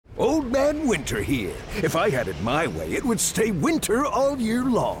Old Man Winter here. If I had it my way, it would stay winter all year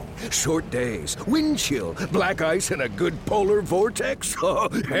long. Short days, wind chill, black ice, and a good polar vortex. Oh,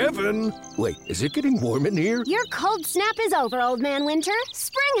 heaven. Wait, is it getting warm in here? Your cold snap is over, Old Man Winter.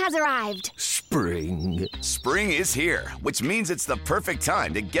 Spring has arrived. Spring. Spring is here, which means it's the perfect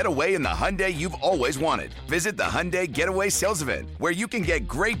time to get away in the Hyundai you've always wanted. Visit the Hyundai Getaway Sales Event, where you can get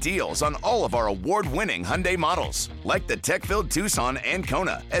great deals on all of our award-winning Hyundai models, like the tech-filled Tucson and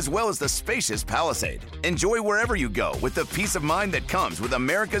Kona, as well as the spacious Palisade. Enjoy wherever you go with the peace of mind that comes with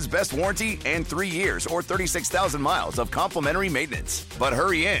America's best warranty and 3 years or 36,000 miles of complimentary maintenance. But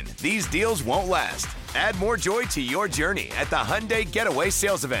hurry in, these deals won't last. Add more joy to your journey at the Hyundai Getaway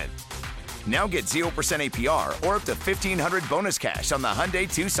Sales Event. Now get 0% APR or up to $1,500 bonus cash on the Hyundai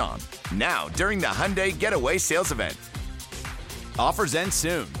Tucson. Now, during the Hyundai Getaway Sales Event. Offers end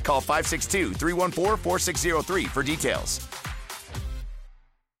soon. Call 562-314-4603 for details.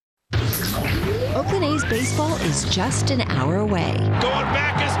 Oakland A's baseball is just an hour away. Going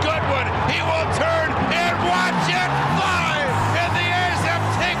back is Goodwin. He will turn and watch it fly. And the A's have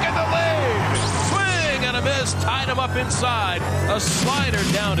taken the lead. Swing and a miss. Tied him up inside. A slider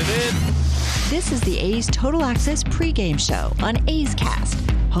down and in. This is the A's Total Access pregame show on A's Cast,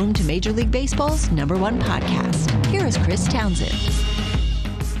 home to Major League Baseball's #1 podcast. Here is Chris Townsend.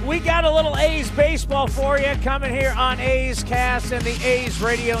 We got a little A's baseball for you coming here on A's Cast and the A's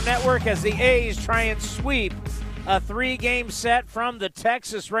Radio Network as the A's try and sweep a 3-game set from the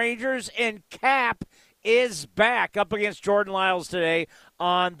Texas Rangers, and Cap is back up against Jordan Lyles today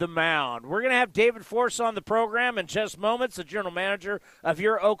on the mound. We're going to have David Force on the program in just moments, the general manager of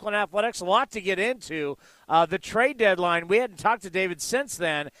your Oakland Athletics. A lot to get into. The trade deadline, we hadn't talked to David since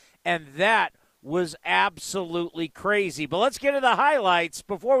then, and that was absolutely crazy. But let's get to the highlights.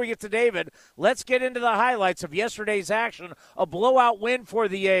 Before we get to David, let's get into the highlights of yesterday's action. A blowout win for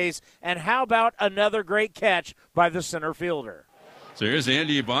the A's, and how about another great catch by the center fielder? So here's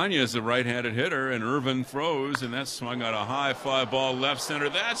Andy Ibanez, the right-handed hitter, and Irvin throws, and that swung on a high fly ball left center.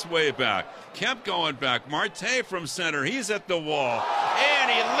 That's way back. Kemp going back. Marte from center. He's at the wall, and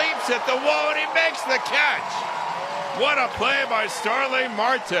he leaps at the wall, and he makes the catch. What a play by Starling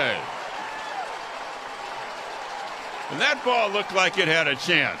Marte. And that ball looked like it had a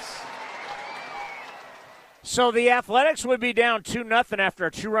chance. So the Athletics would be down 2-0 after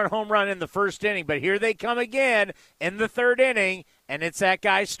a 2-run home run in the first inning. But here they come again in the third inning, and it's that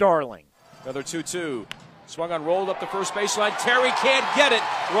guy Starling. Another 2-2. Swung on, rolled up the first baseline. Terry can't get it.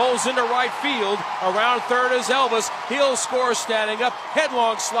 Rolls into right field. Around third is Elvis. He'll score standing up.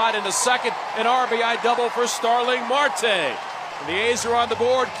 Headlong slide into second. An RBI double for Starling Marte. And the A's are on the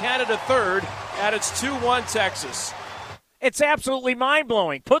board. Canada third. And it's 2-1 Texas. It's absolutely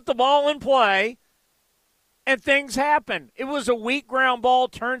mind-blowing. Put the ball in play, and things happen. It was a weak ground ball,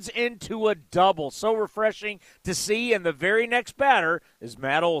 turns into a double. So refreshing to see, and the very next batter is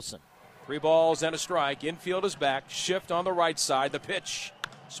Matt Olson. 3 balls and a strike. Infield is back. Shift on the right side. The pitch.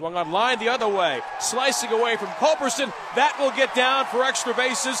 Swung on line the other way. Slicing away from Culberson. That will get down for extra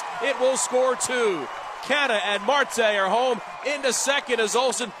bases. It will score 2. Canna and Marte are home. Into second is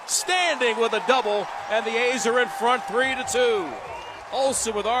Olson standing with a double, and the A's are in front 3-2.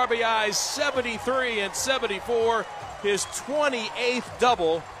 Olson with RBIs 73 and 74, his 28th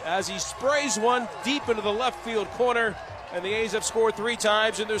double as he sprays one deep into the left field corner, and the A's have scored 3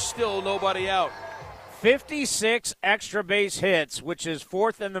 times, and there's still nobody out. 56 extra base hits, which is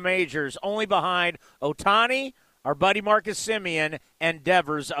 4th in the majors, only behind Ohtani, our buddy Marcus Semien, and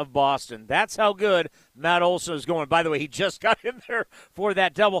Devers of Boston. That's how good Matt Olson is going. By the way, he just got in there for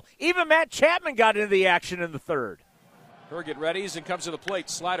that double. Even Matt Chapman got into the action in the third. Herget readies and comes to the plate.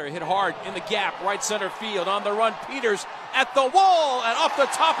 Slider hit hard in the gap, right center field. On the run, Peters at the wall and off the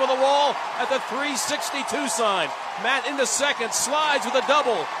top of the wall at the 362 sign. Matt into second, slides with a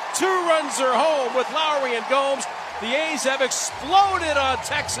double. 2 runs are home with Lowry and Gomes. The A's have exploded on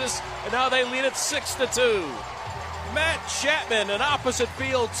Texas, and now they lead it 6-2. Matt Chapman, an opposite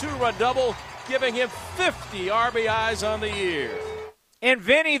field 2-run double, giving him 50 RBIs on the year. And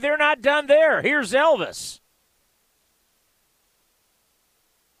Vinny, they're not done there. Here's Elvis.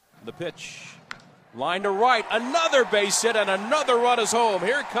 The pitch. Line to right. Another base hit and another run is home.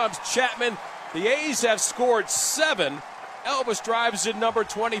 Here comes Chapman. The A's have scored 7. Elvis drives in number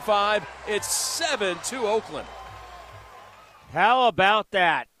 25. It's 7-2 Oakland. How about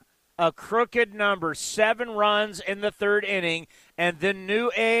that? A crooked number, 7 runs in the third inning, and the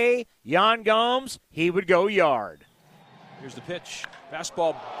new A, Yan Gomes, he would go yard. Here's the pitch.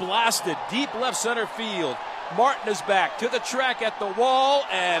 Fastball blasted deep left center field. Martin is back to the track at the wall,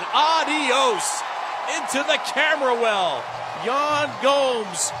 and adios. into the camera well. Yan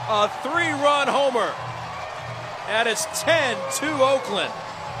Gomes, a 3-run homer. And it's 10-2 Oakland.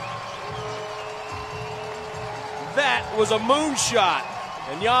 That was a moonshot.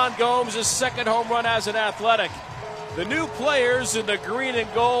 And Yan Gomes' second home run as an Athletic. The new players in the green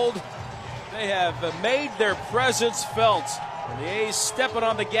and gold, they have made their presence felt. And the A's stepping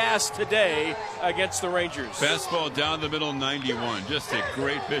on the gas today against the Rangers. Fastball down the middle, 91. Just a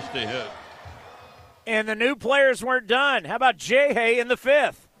great pitch to hit. And the new players weren't done. How about Jay in the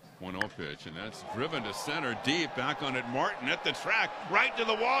fifth? 1-0 pitch, and that's driven to center deep. Back on it, Martin at the track. Right to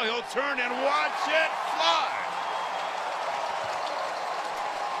the wall. He'll turn and watch it fly.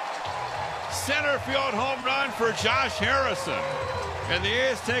 Center field home run for Josh Harrison. And the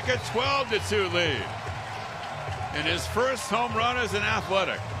A's take a 12-2 lead. And his first home run as an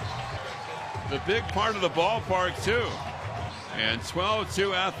Athletic. The big part of the ballpark, too. And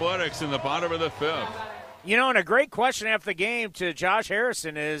 12-2 Athletics in the bottom of the fifth. You know, and a great question after the game to Josh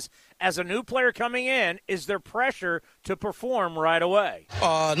Harrison is, as a new player coming in, is there pressure to perform right away?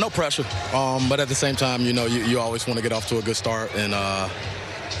 No pressure. But at the same time, you know, you always want to get off to a good start and,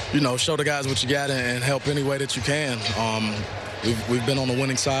 you know, show the guys what you got and help any way that you can. We've been on the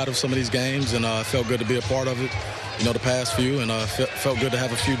winning side of some of these games, and it felt good to be a part of it, you know, the past few, and felt good to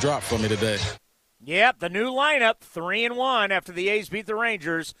have a few drop for me today. Yep, the new lineup, 3-1 after the A's beat the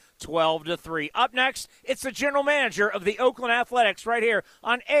Rangers 12-3. Up next, it's the general manager of the Oakland Athletics right here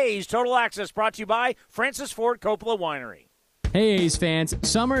on A's Total Access, brought to you by Francis Ford Coppola Winery. Hey A's fans,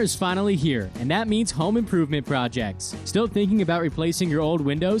 summer is finally here, and that means home improvement projects. Still thinking about replacing your old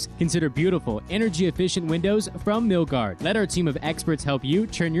windows? Consider beautiful, energy-efficient windows from Milgard. Let our team of experts help you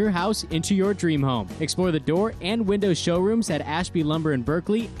turn your house into your dream home. Explore the door and window showrooms at Ashby Lumber in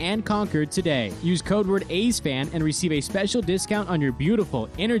Berkeley and Concord today. Use code word A'sFan and receive a special discount on your beautiful,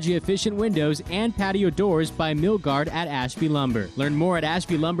 energy-efficient windows and patio doors by Milgard at Ashby Lumber. Learn more at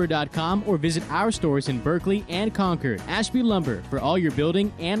ashbylumber.com or visit our stores in Berkeley and Concord. Ashby Lumber, for all your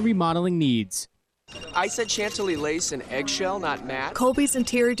building and remodeling needs. I said Chantilly lace and eggshell, not matte. Colby's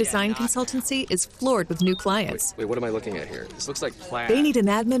interior design consultancy is floored with new clients. Wait, what am I looking at here? This looks like plaid. They need an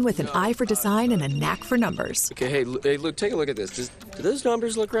admin with an eye for design and a knack for numbers. Okay, hey, look, take a look at this. Do those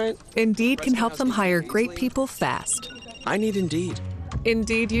numbers look right? Indeed can help them hire great people fast. I need Indeed.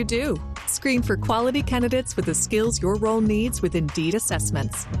 Indeed you do. Screen for quality candidates with the skills your role needs with Indeed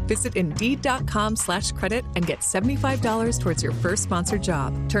assessments. Visit Indeed.com/credit and get $75 towards your first sponsored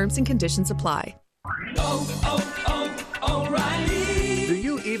job. Terms and conditions apply. O'Reilly. Do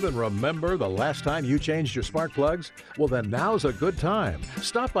you even remember the last time you changed your spark plugs? Well, then now's a good time.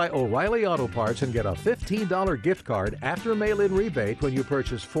 Stop by O'Reilly Auto Parts and get a $15 gift card after mail-in rebate when you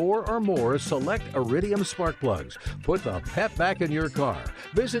purchase 4 or more select Iridium spark plugs. Put the pep back in your car.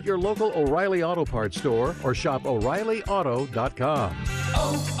 Visit your local O'Reilly Auto Parts store or shop O'ReillyAuto.com.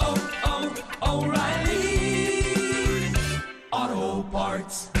 O'Reilly Auto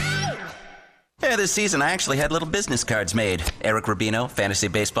Parts. Yeah, this season I actually had little business cards made. Eric Rubino, Fantasy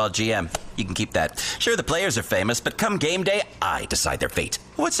Baseball GM. You can keep that. Sure, the players are famous, but come game day, I decide their fate.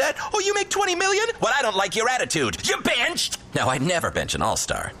 What's that? Oh, you make $20 million? Well, I don't like your attitude. You benched! No, I'd never bench an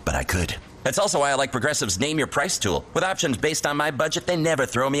all-star, but I could. That's also why I like Progressive's Name Your Price tool. With options based on my budget, they never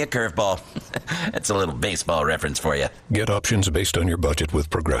throw me a curveball. That's a little baseball reference for you. Get options based on your budget with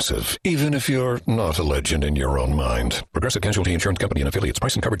Progressive, even if you're not a legend in your own mind. Progressive Casualty Insurance Company and affiliates.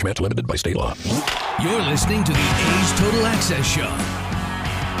 Price and coverage match limited by state law. You're listening to the A's Total Access Show.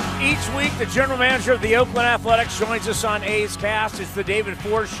 Each week, the general manager of the Oakland Athletics joins us on A's Cast. It's the David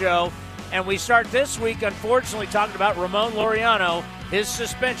Forst Show. And we start this week, unfortunately, talking about Ramon Laureano, his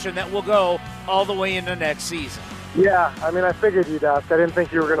suspension that will go all the way into next season. Yeah, I mean, I figured you'd ask. I didn't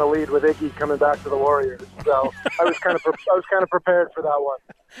think you were going to lead with Iggy coming back to the Warriors, so I was kind of prepared for that one.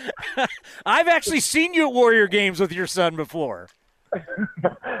 I've actually seen you at Warrior games with your son before.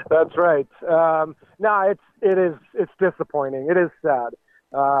 That's right. No, it's disappointing. It is sad.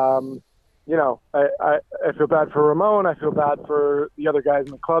 You know, I feel bad for Ramon. I feel bad for the other guys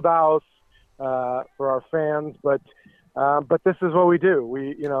in the clubhouse, for our fans, but this is what we do.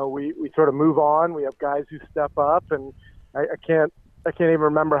 We sort of move on. We have guys who step up, and I can't even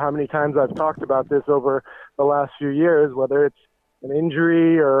remember how many times I've talked about this over the last few years, whether it's an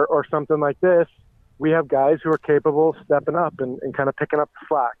injury or something like this. We have guys who are capable of stepping up and kind of picking up the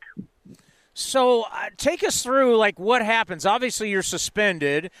slack. So take us through, like, what happens. Obviously, you're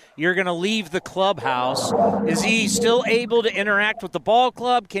suspended. You're going to leave the clubhouse. Is he still able to interact with the ball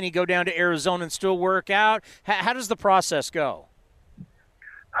club? Can he go down to Arizona and still work out? How does the process go?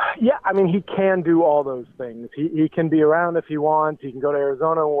 Yeah, I mean, he can do all those things. He can be around if he wants. He can go to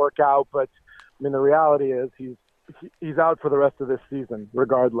Arizona and work out. But I mean, the reality is he's out for the rest of this season,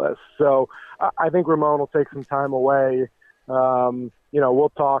 regardless. So I think Ramon will take some time away. We'll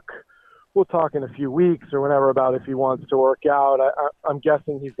talk in a few weeks or whenever about if he wants to work out. I'm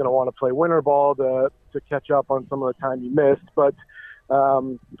guessing he's going to want to play winter ball to catch up on some of the time he missed. But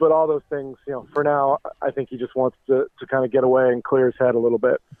all those things, for now, I think he just wants to kind of get away and clear his head a little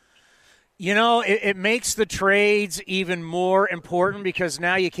bit. It makes the trades even more important because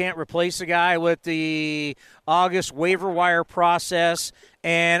now you can't replace a guy with the August waiver wire process.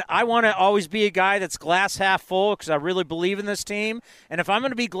 And I want to always be a guy that's glass half full because I really believe in this team. And if I'm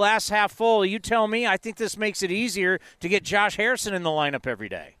going to be glass half full, you tell me, I think this makes it easier to get Josh Harrison in the lineup every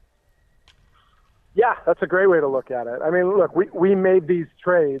day. Yeah, that's a great way to look at it. I mean, look, we made these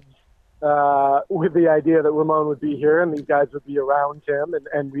trades with the idea that Ramon would be here and these guys would be around him,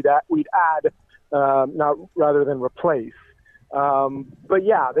 and we'd add, not rather than replace. But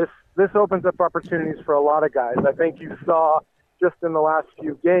yeah, this opens up opportunities for a lot of guys. I think you saw just in the last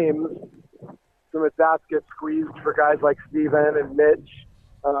few games some at bats get squeezed for guys like Steven and Mitch.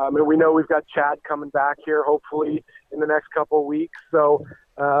 And we know we've got Chad coming back here hopefully in the next couple of weeks. So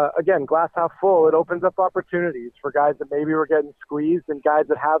again, glass half full, it opens up opportunities for guys that maybe were getting squeezed and guys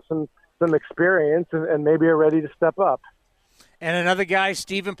that have some experience and maybe are ready to step up. And another guy,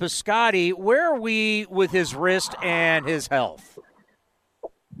 Stephen Piscotty, where are we with his wrist and his health?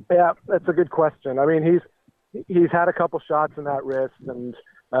 Yeah, that's a good question. I mean, he's had a couple shots in that wrist, and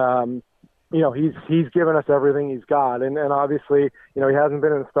he's given us everything he's got, and obviously, he hasn't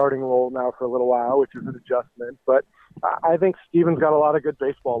been in a starting role now for a little while, which is an adjustment. But I think Steven's got a lot of good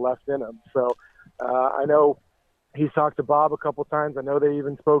baseball left in him. So I know he's talked to Bob a couple times. I know they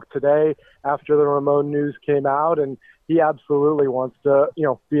even spoke today after the Ramon news came out, and he absolutely wants to,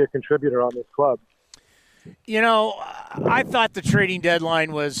 be a contributor on this club. I thought the trading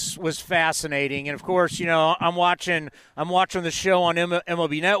deadline was fascinating, and of course, I'm watching the show on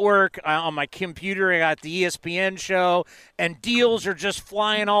MLB Network on my computer. I got the ESPN show, and deals are just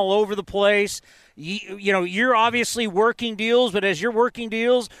flying all over the place. You're obviously working deals, but as you're working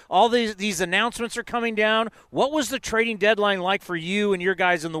deals, all these announcements are coming down. What was the trading deadline like for you and your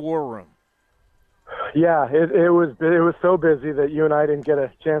guys in the war room? Yeah, it was so busy that you and I didn't get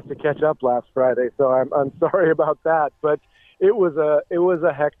a chance to catch up last Friday. So I'm sorry about that, but it was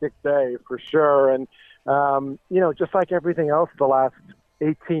a hectic day for sure. And just like everything else the last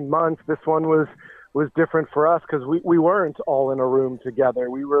 18 months, this one was different for us because we weren't all in a room together.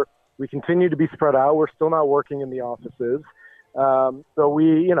 We continue to be spread out. We're still not working in the offices. So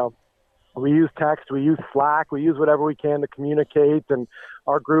we use text, we use Slack, we use whatever we can to communicate, and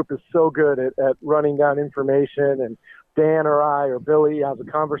our group is so good at running down information, and Dan or I or Billy has a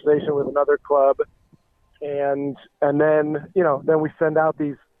conversation with another club, and then we send out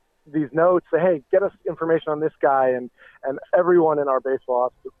these notes, say, hey, get us information on this guy, and everyone in our baseball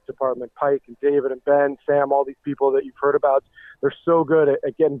ops department, Pike and David and Ben, Sam, all these people that you've heard about, they're so good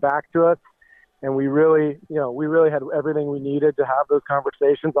at getting back to us. And we really had everything we needed to have those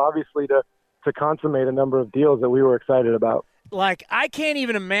conversations, obviously to consummate a number of deals that we were excited about. Like, I can't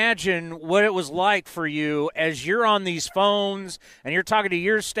even imagine what it was like for you as you're on these phones and you're talking to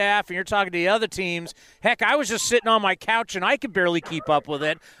your staff and you're talking to the other teams. Heck, I was just sitting on my couch and I could barely keep up with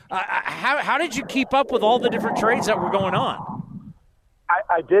it. How did you keep up with all the different trades that were going on?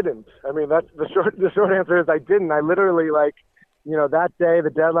 I didn't. I mean, that's the short answer is I didn't. I literally, that day the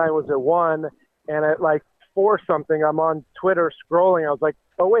deadline was at 1:00. And at 4-something, I'm on Twitter scrolling. I was like,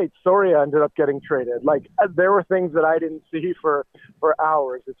 oh, wait, Soria ended up getting traded. There were things that I didn't see for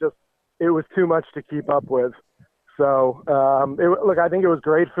hours. It was too much to keep up with. So, I think it was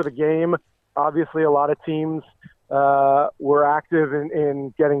great for the game. Obviously, a lot of teams were active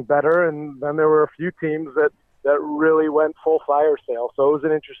in getting better. And then there were a few teams that really went full fire sale. So it was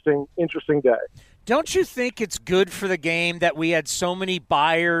an interesting day. Don't you think it's good for the game that we had so many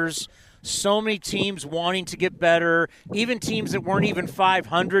buyers, so many teams wanting to get better, even teams that weren't even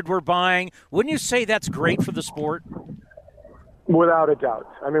 500 were buying? Wouldn't you say that's great for the sport? Without a doubt.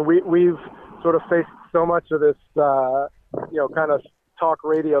 I mean, we've sort of faced so much of this, kind of talk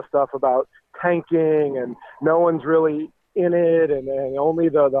radio stuff about tanking and no one's really in it and only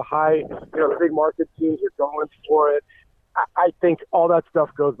the high, the big market teams are going for it. I think all that stuff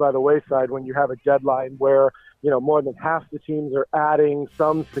goes by the wayside when you have a deadline where, more than half the teams are adding,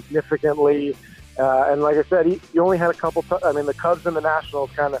 some significantly. And like I said, you only had a couple. The Cubs and the Nationals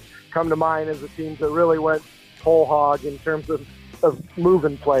kind of come to mind as the teams that really went whole hog in terms of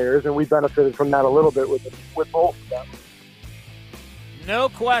moving players, and we benefited from that a little bit with both of them. No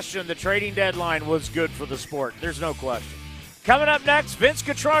question the trading deadline was good for the sport. There's no question. Coming up next, Vince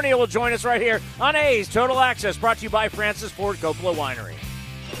Cotroneo will join us right here on A's Total Access, brought to you by Francis Ford Coppola Winery.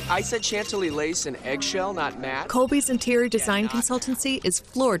 I said Chantilly lace and eggshell, not matte. Colby's interior design consultancy is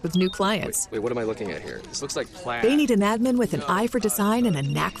floored with new clients. Wait, what am I looking at here? This looks like plaid. They need an admin with an eye for design and a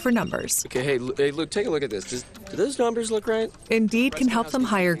knack for numbers. Okay, hey, look, take a look at this. Do those numbers look right? Indeed can help them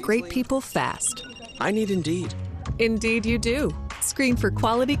hire great people fast. I need Indeed. Indeed you do. Screen for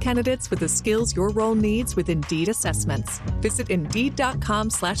quality candidates with the skills your role needs with Indeed assessments. Visit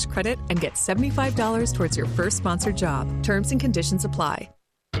Indeed.com/credit and get $75 towards your first sponsored job. Terms and conditions apply.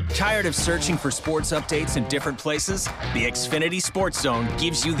 Tired of searching for sports updates in different places? The Xfinity Sports Zone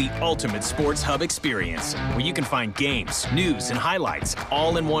gives you the ultimate sports hub experience, where you can find games, news, and highlights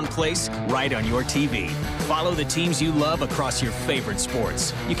all in one place right on your TV. Follow the teams you love across your favorite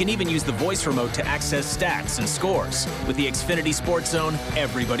sports. You can even use the voice remote to access stats and scores. With the Xfinity Sports Zone,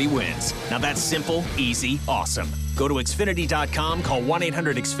 everybody wins. Now that's simple, easy, awesome. Go to Xfinity.com, call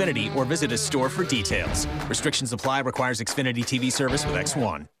 1-800-XFINITY, or visit a store for details. Restrictions apply. Requires Xfinity TV service with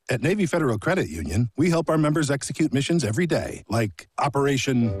X1. At Navy Federal Credit Union, we help our members execute missions every day, like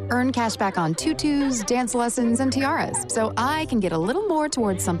Operation... Earn cash back on tutus, dance lessons, and tiaras, so I can get a little more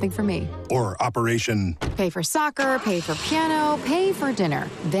towards something for me. Or Operation... Pay for soccer, pay for piano, pay for dinner.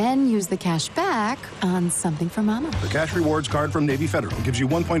 Then use the cash back on something for Mama. The Cash Rewards card from Navy Federal gives you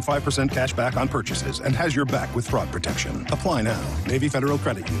 1.5% cash back on purchases and has your back with fraud protection. Apply now. Navy Federal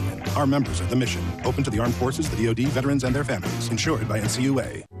Credit Union. Our members are the mission. Open to the armed forces, the DoD, veterans, and their families. Insured by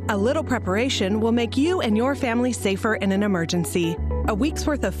NCUA. A little preparation will make you and your family safer in an emergency. A week's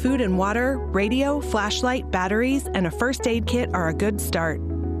worth of food and water, radio, flashlight, batteries, and a first aid kit are a good start.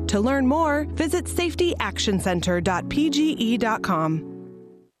 To learn more, visit safetyactioncenter.pge.com.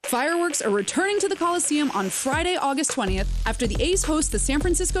 Fireworks are returning to the Coliseum on Friday, August 20th, after the A's host the San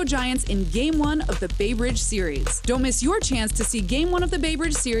Francisco Giants in Game 1 of the Bay Bridge Series. Don't miss your chance to see Game 1 of the Bay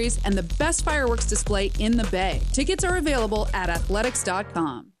Bridge Series and the best fireworks display in the Bay. Tickets are available at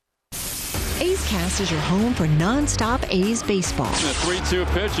athletics.com. A's Cast is your home for nonstop A's baseball. The 3-2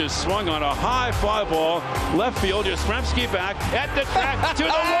 pitch is swung on a high fly ball. Left field, Yastrzemski back at the track to the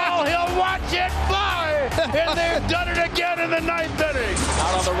wall. He'll watch it fly. And they've done it again in the ninth inning.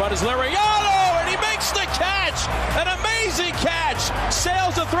 Out on the run is Liriano, and he makes the catch. An amazing catch.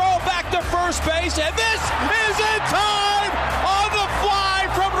 Sails the throw back to first base, and this is in time on the fly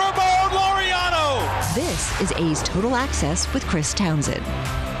from Ramon Laureano. This is A's Total Access with Chris Townsend.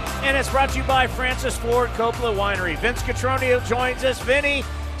 And it's brought to you by Francis Ford Coppola Winery. Vince Cotroneo joins us. Vinny,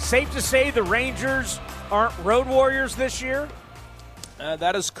 safe to say the Rangers aren't road warriors this year?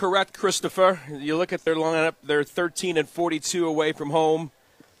 That is correct, Christopher. You look at their lineup, they're 13-42 away from home.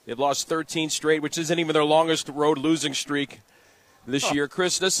 They've lost 13 straight, which isn't even their longest road losing streak this year.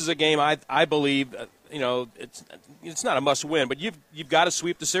 Chris, this is a game I believe, it's not a must-win, but you've got to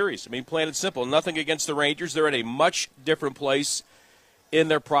sweep the series. I mean, plain and simple. Nothing against the Rangers. They're at a much different place in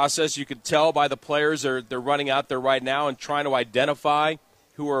their process. You can tell by the players they're running out there right now and trying to identify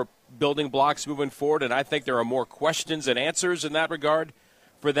who are building blocks moving forward, and I think there are more questions than answers in that regard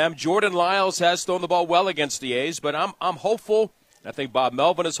for them. Jordan Lyles has thrown the ball well against the A's, but I'm hopeful, and I think Bob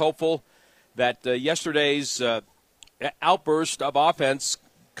Melvin is hopeful, that yesterday's outburst of offense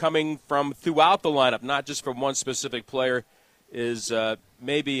coming from throughout the lineup, not just from one specific player, is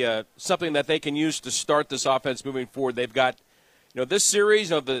maybe something that they can use to start this offense moving forward. They've got, this series,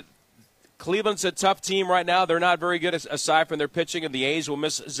 the Cleveland's a tough team right now. They're not very good aside from their pitching, and the A's will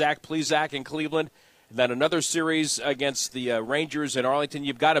miss Zach Plesac in Cleveland. And then another series against the Rangers in Arlington.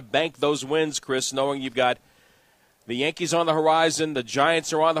 You've got to bank those wins, Chris, knowing you've got the Yankees on the horizon, the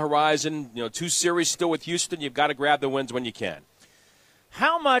Giants are on the horizon. 2 series still with Houston. You've got to grab the wins when you can.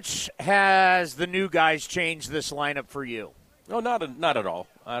 How much has the new guys changed this lineup for you? No, not at all.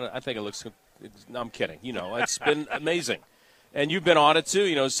 I think it looks – I'm kidding. It's been amazing. And you've been on it,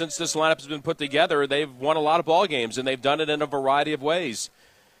 too. Since this lineup has been put together, they've won a lot of ball games, and they've done it in a variety of ways.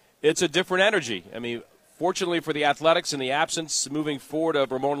 It's a different energy. I mean, fortunately for the Athletics, in the absence moving forward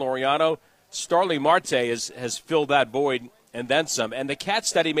of Ramon Laureano, Starling Marte has filled that void and then some. And the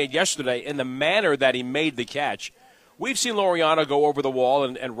catch that he made yesterday, in the manner that he made the catch, we've seen Laureano go over the wall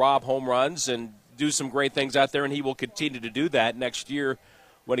and rob home runs and do some great things out there, and he will continue to do that next year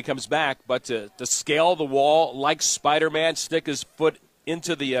when he comes back. But to scale the wall like Spider-Man, stick his foot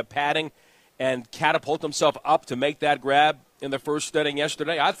into the padding and catapult himself up to make that grab in the first inning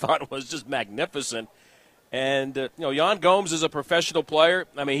yesterday, I thought was just magnificent. And, Yan Gomes is a professional player.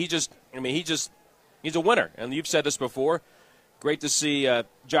 He's a winner. And you've said this before. Great to see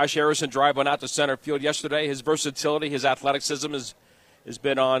Josh Harrison drive one out to center field yesterday. His versatility, his athleticism is has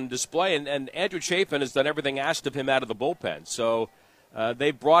been on display. And Andrew Chafin has done everything asked of him out of the bullpen. So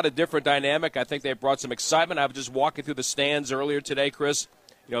they brought a different dynamic. I think they brought some excitement. I was just walking through the stands earlier today, Chris,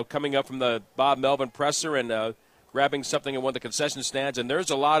 coming up from the Bob Melvin presser and grabbing something in one of the concession stands. And there's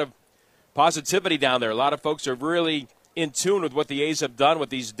a lot of positivity down there. A lot of folks are really in tune with what the A's have done with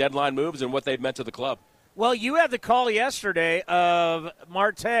these deadline moves and what they've meant to the club. Well, you had the call yesterday of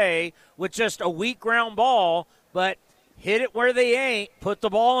Marte with just a weak ground ball, but hit it where they ain't, put the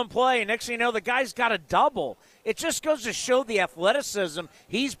ball in play. Next thing you know, the guy's got a double. It just goes to show the athleticism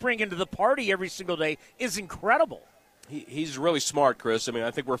he's bringing to the party every single day is incredible. He's really smart, Chris. I mean,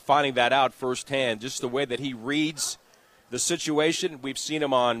 I think we're finding that out firsthand, just the way that he reads the situation. We've seen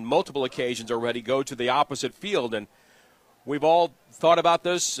him on multiple occasions already go to the opposite field, and we've all thought about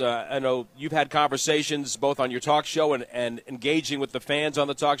this. I know you've had conversations both on your talk show and engaging with the fans on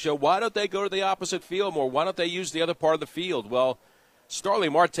the talk show. Why don't they go to the opposite field more? Why don't they use the other part of the field? Well,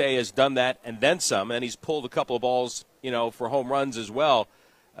 Starling Marte has done that and then some, and he's pulled a couple of balls, for home runs as well.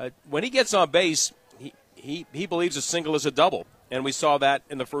 When he gets on base, he believes a single is a double, and we saw that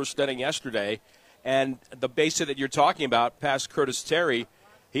in the first inning yesterday. And the base hit that you're talking about, past Curtis Terry,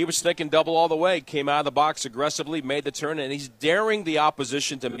 he was thinking double all the way, came out of the box aggressively, made the turn, and he's daring the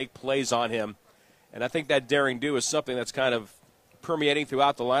opposition to make plays on him. And I think that daring do is something that's kind of permeating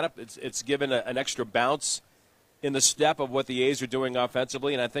throughout the lineup. It's given an extra bounce in the step of what the A's are doing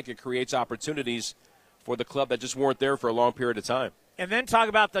offensively, and I think it creates opportunities for the club that just weren't there for a long period of time. And then talk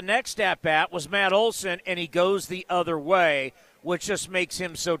about the next at-bat was Matt Olson, and he goes the other way, which just makes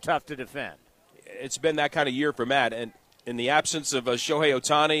him so tough to defend. It's been that kind of year for Matt, and in the absence of Shohei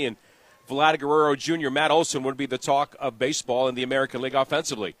Ohtani and Vlad Guerrero Jr., Matt Olson would be the talk of baseball in the American League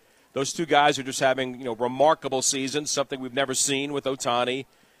offensively. Those two guys are just having remarkable seasons, something we've never seen with Ohtani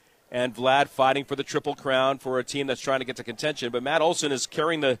and Vlad fighting for the Triple Crown for a team that's trying to get to contention. But Matt Olson is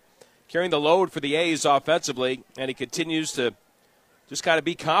carrying the load for the A's offensively, and he continues to just kind of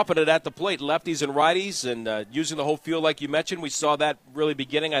be confident at the plate, lefties and righties, and using the whole field like you mentioned. We saw that really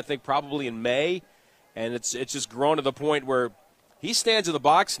beginning, I think, probably in May. And it's just grown to the point where he stands in the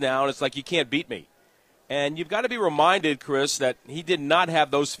box now, and it's like, you can't beat me. And you've got to be reminded, Chris, that he did not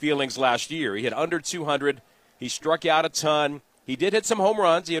have those feelings last year. He had under 200. He struck out a ton. He did hit some home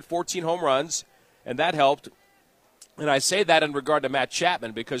runs. He had 14 home runs, and that helped. And I say that in regard to Matt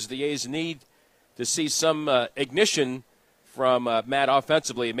Chapman because the A's need to see some ignition from Matt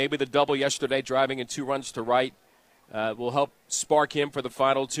offensively. Maybe the double yesterday, driving in 2 runs to right, will help spark him for the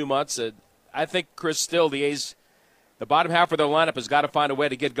final 2 months. I think, Chris, still the A's, the bottom half of their lineup has got to find a way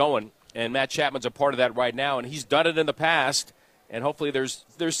to get going, and Matt Chapman's a part of that right now, and he's done it in the past, and hopefully there's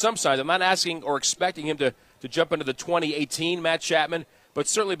some signs. I'm not asking or expecting him to jump into the 2018 Matt Chapman, but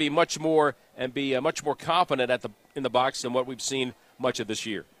certainly be much more and be much more confident in the box than what we've seen much of this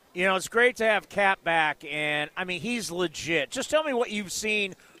year. It's great to have Cap back, and, he's legit. Just tell me what you've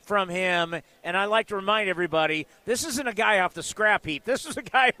seen from him, and I like to remind everybody, this isn't a guy off the scrap heap. This is a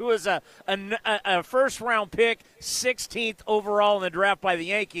guy who was a first-round pick, 16th overall in the draft by the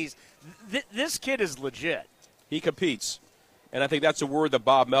Yankees. This kid is legit. He competes, and I think that's a word that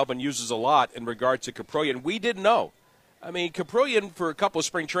Bob Melvin uses a lot in regard to Caprillion. We didn't know. Caprillion, for a couple of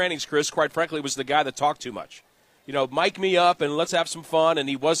spring trainings, Chris, quite frankly, was the guy that talked too much. Mic me up and let's have some fun, and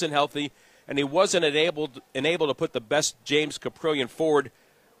he wasn't healthy, and he wasn't enabled to put the best James Caprillion forward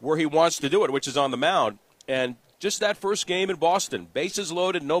where he wants to do it, which is on the mound. And just that first game in Boston, bases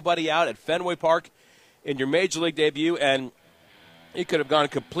loaded, nobody out at Fenway Park in your Major League debut, and it could have gone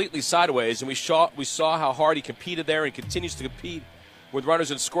completely sideways. And we saw how hard he competed there and continues to compete with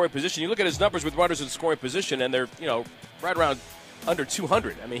runners in scoring position. You look at his numbers with runners in scoring position, and they're right around under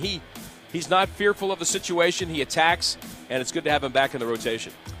 200. He's not fearful of the situation. He attacks, and it's good to have him back in the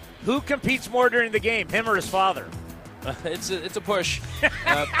rotation. Who competes more during the game, him or his father? It's a push,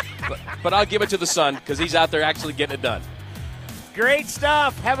 but I'll give it to the son because he's out there actually getting it done. Great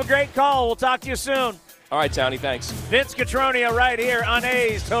stuff. Have a great call. We'll talk to you soon. All right, Townie, thanks. Vince Cotroneo right here on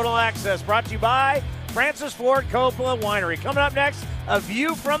A's Total Access, brought to you by Francis Ford Coppola Winery. Coming up next, a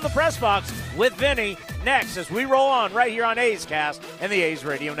view from the press box with Vinny next as we roll on right here on A's Cast and the A's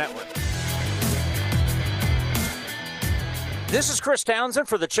Radio Network. This is Chris Townsend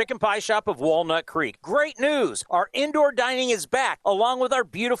for the Chicken Pie Shop of Walnut Creek. Great news! Our indoor dining is back, along with our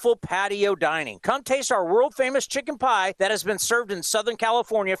beautiful patio dining. Come taste our world-famous chicken pie that has been served in Southern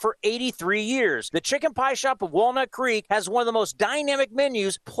California for 83 years. The Chicken Pie Shop of Walnut Creek has one of the most dynamic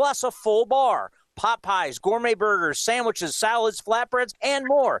menus, plus a full bar. Pot pies, gourmet burgers, sandwiches, salads, flatbreads, and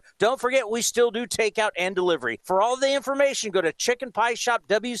more. Don't forget, we still do takeout and delivery. For all the information, go to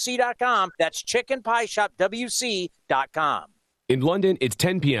chickenpieshopwc.com. That's chickenpieshopwc.com. In London, it's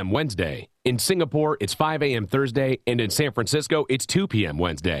 10 p.m. Wednesday. In Singapore, it's 5 a.m. Thursday. And in San Francisco, it's 2 p.m.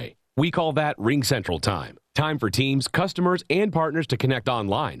 Wednesday. We call that Ring Central Time. Time for teams, customers, and partners to connect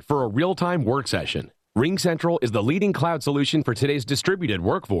online for a real-time work session. Ring Central is the leading cloud solution for today's distributed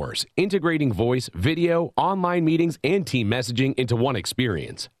workforce, integrating voice, video, online meetings, and team messaging into one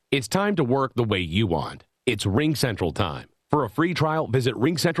experience. It's time to work the way you want. It's Ring Central Time. For a free trial, visit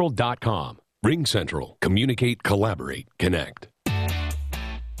ringcentral.com. Ring Central. Communicate, collaborate, connect.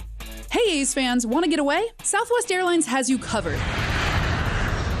 Hey A's fans, want to get away? Southwest Airlines has you covered.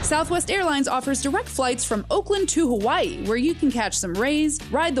 Southwest Airlines offers direct flights from Oakland to Hawaii, where you can catch some rays,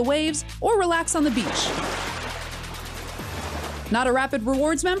 ride the waves, or relax on the beach. Not a Rapid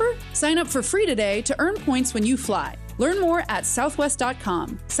Rewards member? Sign up for free today to earn points when you fly. Learn more at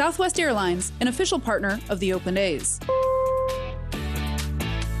southwest.com. Southwest Airlines, an official partner of the Oakland A's.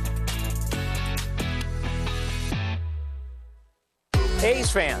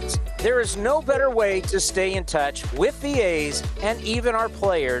 A's fans, there is no better way to stay in touch with the A's and even our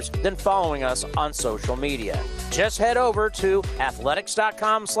players than following us on social media. Just head over to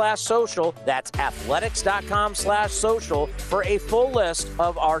athletics.com/social. That's athletics.com/social for a full list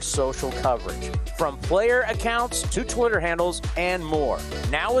of our social coverage, from player accounts to Twitter handles and more.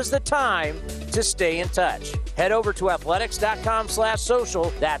 Now is the time to stay in touch. Head over to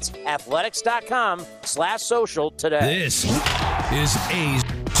athletics.com/social. That's athletics.com/social today. This is A's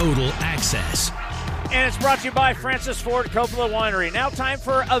Total Access. And it's brought to you by Francis Ford Coppola Winery. Now time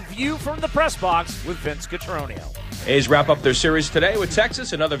for a view from the press box with Vince Cotroneo. A's wrap up their series today with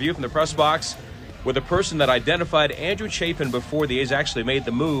Texas. Another view from the press box with a person that identified Andrew Chafin before the A's actually made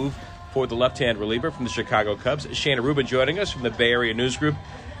the move for the left-hand reliever from the Chicago Cubs. Shannon Rubin joining us from the Bay Area News Group.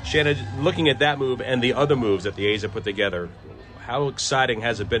 Shannon, looking at that move and the other moves that the A's have put together, how exciting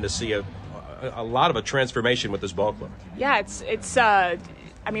has it been to see a lot of a transformation with this ball club? Yeah, it's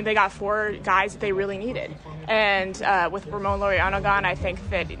I mean, they got 4 guys that they really needed. And with Ramon Laureano gone, I think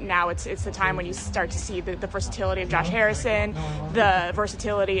that now it's the time when you start to see the versatility of Josh Harrison, the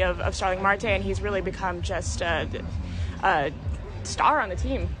versatility of Starling Marte, and he's really become just a star on the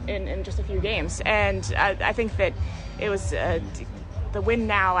team in just a few games. And I think that it was the win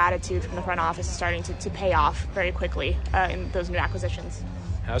now attitude from the front office is starting to pay off very quickly in those new acquisitions.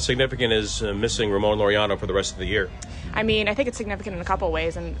 How significant is missing Ramon Laureano for the rest of the year? I mean, I think it's significant in a couple of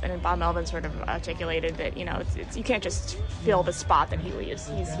ways, and Bob Melvin sort of articulated that, you know, it's you can't just fill the spot that he leaves.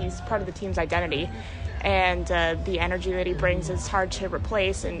 He's part of the team's identity, and the energy that he brings is hard to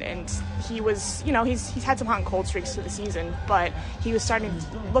replace. And he was, you know, he's had some hot and cold streaks through the season, but he was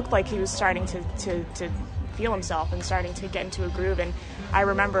looked like he was starting to feel himself and starting to get into a groove. And I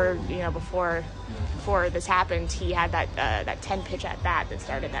remember, you know, before this happened, he had that 10-pitch at bat that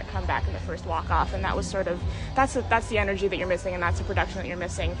started that comeback in the first walk-off, and that was sort of that's the energy that you're missing, and that's the production that you're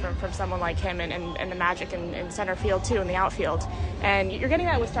missing from someone like him, and the magic in center field too, in the outfield. And you're getting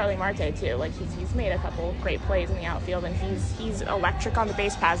that with Starling Marte too. Like he's made a couple great plays in the outfield, and he's electric on the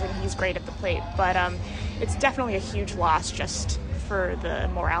base paths, and he's great at the plate. But it's definitely a huge loss just for the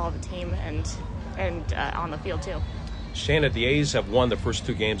morale of the team and on the field too. Shannon, the A's have won the first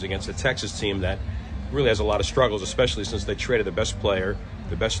 2 games against a Texas team that really has a lot of struggles, especially since they traded the best player,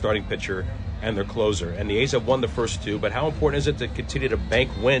 the best starting pitcher, and their closer. And the A's have won the first 2, but how important is it to continue to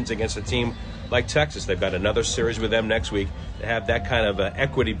bank wins against a team like Texas? They've got another series with them next week to have that kind of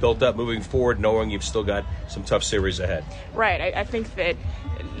equity built up moving forward, knowing you've still got some tough series ahead. Right. I think that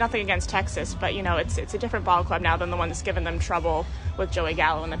nothing against Texas, but, you know, it's a different ball club now than the one that's given them trouble with Joey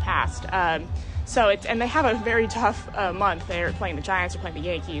Gallo in the past. And they have a very tough month. They're playing the Giants, they're playing the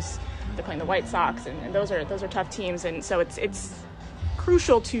Yankees, they're playing the White Sox, and those are tough teams. And so it's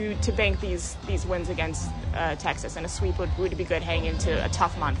crucial to bank these wins against Texas, and a sweep would be good heading into a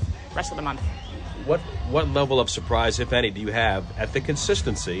tough rest of the month. What level of surprise, if any, do you have at the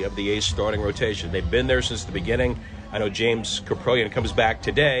consistency of the A's starting rotation? They've been there since the beginning. I know James Kaprielian comes back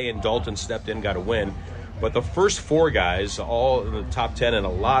today, and Dalton stepped in, got a win. But the first 4 guys, all in the top 10 in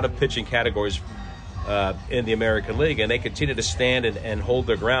a lot of pitching categories in the American League, and they continue to stand and hold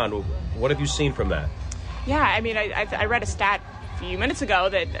their ground. What have you seen from that? Yeah, I mean, I read a stat a few minutes ago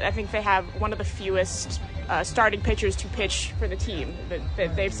that I think they have one of the fewest starting pitchers to pitch for the team.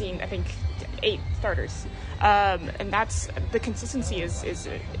 That they've seen, I think, 8 starters. And that's the consistency is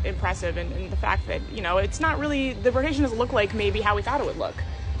impressive, and the fact that, you know, it's not really, the rotation doesn't look like maybe how we thought it would look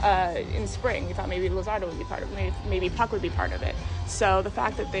in spring. We thought maybe Luzardo would be part of it, maybe Puck would be part of it. So the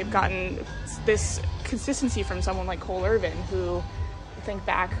fact that they've gotten this consistency from someone like Cole Irvin, who, think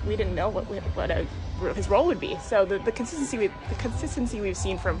back, we didn't know what a role would be. So the consistency we've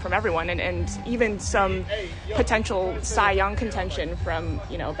seen from everyone, and even some potential Cy Young contention from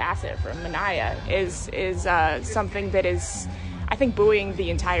Bassett, from Minaya, is something that is, I think, buoying the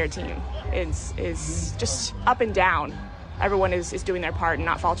entire team. Is just up and down. Everyone is doing their part and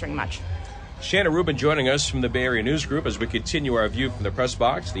not faltering much. Shanna Rubin joining us from the Bay Area News Group as we continue our view from the press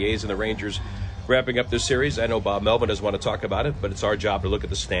box. The A's and the Rangers wrapping up this series. I know Bob Melvin doesn't want to talk about it, but it's our job to look at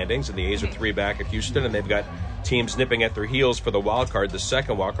the standings. And the A's are 3 back at Houston, and they've got teams nipping at their heels for the wild card, the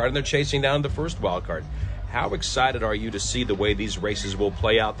second wild card, and they're chasing down the first wild card. How excited are you to see the way these races will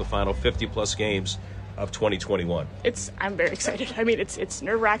play out the final 50-plus games of 2021? I'm very excited. I mean, it's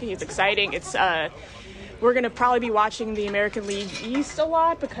nerve-wracking. It's exciting. We're going to probably be watching the American League East a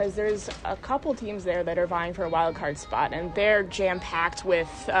lot because there's a couple teams there that are vying for a wild card spot, and they're jam-packed with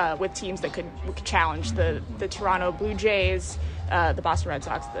teams that could challenge the Toronto Blue Jays. The Boston Red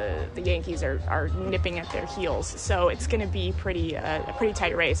Sox, the Yankees are nipping at their heels. So it's going to be a pretty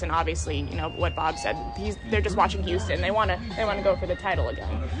tight race. And obviously, what Bob said, they're just watching Houston. They want to go for the title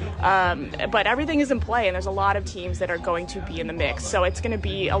again. But everything is in play, and there's a lot of teams that are going to be in the mix. So it's going to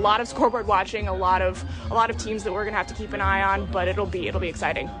be a lot of scoreboard watching, a lot of teams that we're going to have to keep an eye on. But it'll be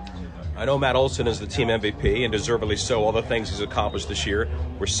exciting. I know Matt Olson is the team MVP, and deservedly so, all the things he's accomplished this year.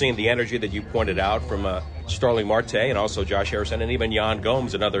 We're seeing the energy that you pointed out from Starling Marte and also Josh Harrison, and even Yan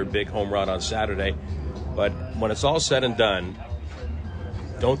Gomes, another big home run on Saturday. But when it's all said and done,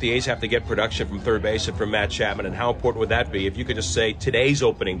 don't the A's have to get production from third base and from Matt Chapman? And how important would that be if you could just say today's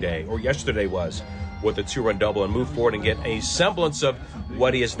opening day, or yesterday was, with a 2-run double, and move forward and get a semblance of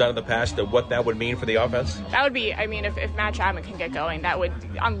what he has done in the past and what that would mean for the offense? That would be, if Matt Chapman can get going, that would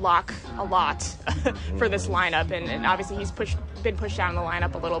unlock a lot for this lineup. And obviously he's been pushed down in the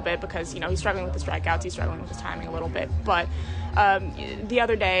lineup a little bit because, he's struggling with the strikeouts, he's struggling with his timing a little bit. But the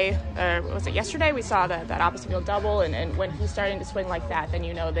other day, was it yesterday, we saw that opposite field double, and when he's starting to swing like that, then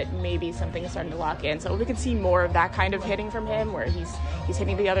you know that maybe something is starting to lock in. So we could see more of that kind of hitting from him, where he's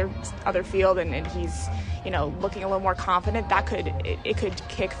hitting the other field and he's looking a little more confident. That could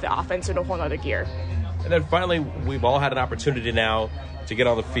kick the offense into a whole other gear. And then finally, we've all had an opportunity now to get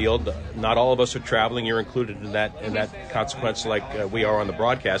on the field. Not all of us are traveling. You're included in that consequence, like we are on the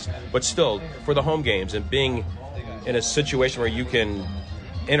broadcast. But still, for the home games and being in a situation where you can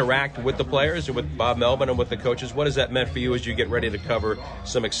interact with the players and with Bob Melvin and with the coaches, what has that meant for you as you get ready to cover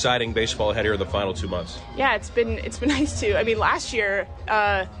some exciting baseball ahead here in the final 2 months? Yeah, it's been nice too. I mean, last year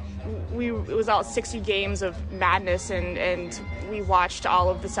it was all 60 games of madness, and we watched all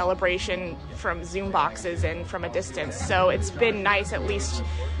of the celebration from Zoom boxes and from a distance. So it's been nice, at least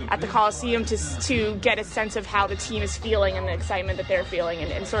at the Coliseum, to get a sense of how the team is feeling and the excitement that they're feeling,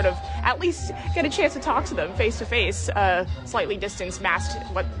 and sort of at least get a chance to talk to them face to face, slightly distanced, masked,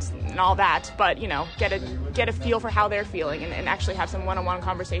 and all that. But get a feel for how they're feeling, and actually have some one-on-one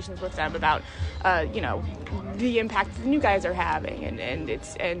conversations with them about the impact the new guys are having,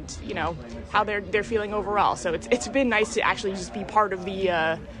 and how they're feeling overall. So it's been nice to actually just be part of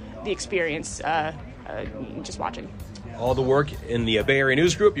the experience, just watching. All the work in the Bay Area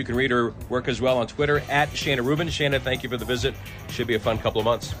News Group. You can read her work as well on Twitter at Shanna Rubin. Shanna, thank you for the visit. Should be a fun couple of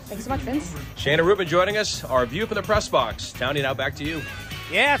months. Thanks so much, Vince. Shanna Rubin joining us. Our view from the press box. Townie, now back to you.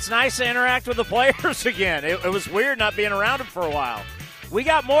 Yeah, it's nice to interact with the players again. It was weird not being around them for a while. We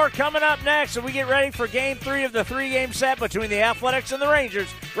got more coming up next, and we get ready for Game 3 of the 3-game set between the Athletics and the Rangers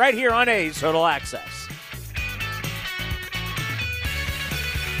right here on A's Total Access.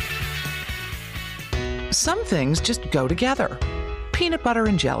 Some things just go together. Peanut butter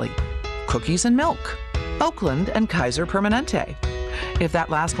and jelly, cookies and milk, Oakland and Kaiser Permanente. If that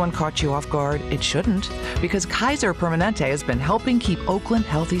last one caught you off guard, it shouldn't, because Kaiser Permanente has been helping keep Oakland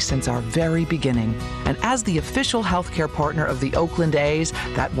healthy since our very beginning. And as the official healthcare partner of the Oakland A's,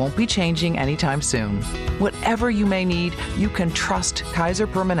 that won't be changing anytime soon. Whatever you may need, you can trust Kaiser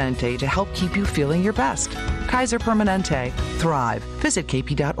Permanente to help keep you feeling your best. Kaiser Permanente. Thrive. Visit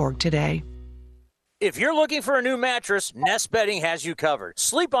kp.org today. If you're looking for a new mattress, Nest Bedding has you covered.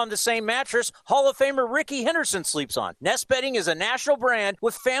 Sleep on the same mattress Hall of Famer Ricky Henderson sleeps on. Nest Bedding is a national brand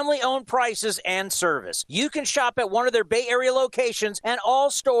with family-owned prices and service. You can shop at one of their Bay Area locations, and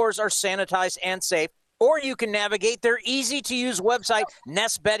all stores are sanitized and safe. Or you can navigate their easy-to-use website,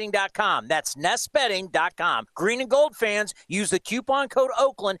 nestbedding.com. That's nestbedding.com. Green and gold fans, use the coupon code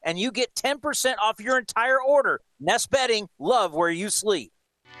Oakland, and you get 10% off your entire order. Nest Bedding, love where you sleep.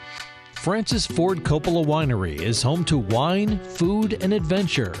 Francis Ford Coppola Winery is home to wine, food, and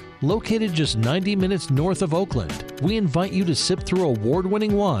adventure. Located just 90 minutes north of Oakland, we invite you to sip through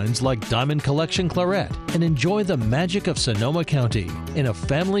award-winning wines like Diamond Collection Claret and enjoy the magic of Sonoma County in a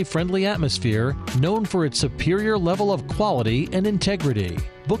family-friendly atmosphere known for its superior level of quality and integrity.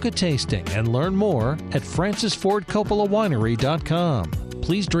 Book a tasting and learn more at francisfordcoppolawinery.com.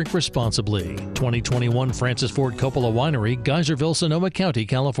 Please drink responsibly. 2021 Francis Ford Coppola Winery, Geyserville, Sonoma County,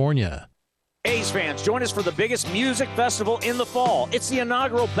 California. A's fans, join us for the biggest music festival in the fall. It's the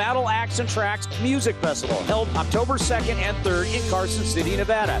inaugural Battle Axe and Tracks Music Festival, held October 2nd and 3rd in Carson City,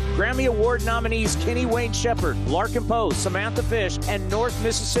 Nevada. Grammy Award nominees Kenny Wayne Shepherd, Larkin Poe, Samantha Fish, and North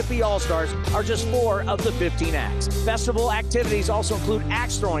Mississippi All-Stars are just 4 of the 15 acts. Festival activities also include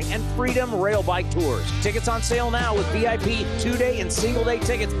axe throwing and Freedom Rail Bike tours. Tickets on sale now with VIP 2-day and single-day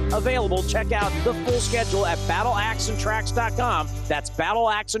tickets available. Check out the full schedule at battleaxeandtracks.com. That's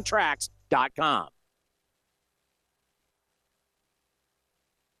battleaxeandtracks.com.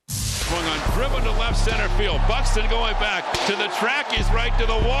 Swung on, driven to left center field. Buxton going back to the track. He's right to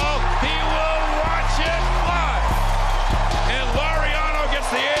the wall. He will watch it fly. And Laureano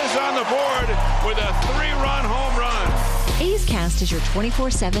gets the A's on the board with a 3-run home run. A's Cast is your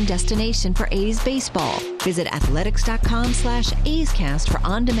 24/7 destination for A's baseball. Visit athletics.com/A's Cast for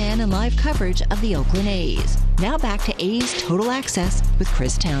on-demand and live coverage of the Oakland A's. Now back to A's Total Access with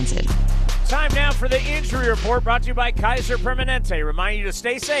Chris Townsend. Time now for the injury report, brought to you by Kaiser Permanente. Remind you to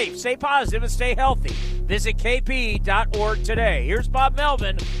stay safe, stay positive, and stay healthy. Visit kp.org today. Here's Bob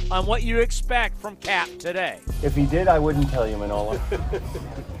Melvin on what you expect from Cap today. If he did, I wouldn't tell you, Manola.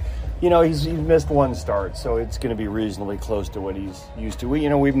 You know, he's missed one start, so it's going to be reasonably close to what he's used to.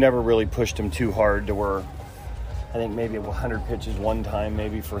 We've never really pushed him too hard to where I think maybe 100 pitches one time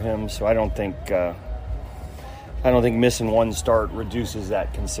maybe for him. So I don't think missing one start reduces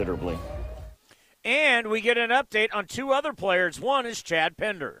that considerably. And we get an update on 2 other players. One is Chad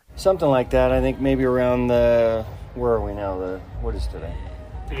Pinder. Something like that. I think maybe around where are we now? What is today?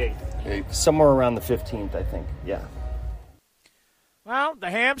 The 8th. Somewhere around the 15th, I think. Yeah. Well, the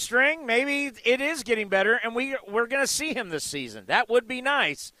hamstring, maybe it is getting better, and we're going to see him this season. That would be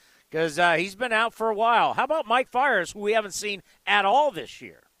nice because he's been out for a while. How about Mike Fiers, who we haven't seen at all this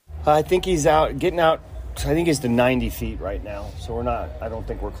year? I think he's getting out. I think he's to 90 feet right now, so I don't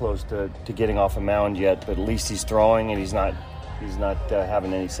think we're close to getting off a mound yet, but at least he's throwing and he's not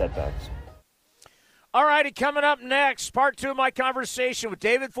having any setbacks. All righty, coming up next, part 2 of my conversation with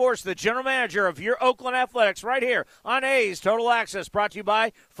David Forst, the general manager of your Oakland Athletics, right here on A's Total Access, brought to you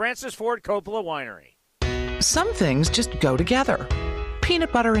by Francis Ford Coppola Winery. Some things just go together.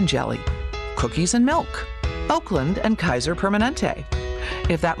 Peanut butter and jelly, cookies and milk, Oakland and Kaiser Permanente.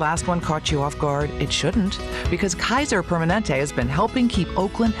 If that last one caught you off guard, it shouldn't, because Kaiser Permanente has been helping keep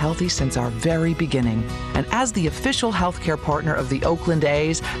Oakland healthy since our very beginning. And as the official healthcare partner of the Oakland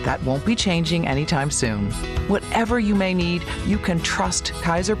A's, that won't be changing anytime soon. Whatever you may need, you can trust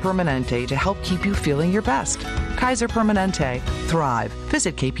Kaiser Permanente to help keep you feeling your best. Kaiser Permanente. Thrive.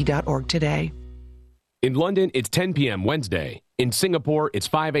 Visit kp.org today. In London, it's 10 p.m. Wednesday. In Singapore, it's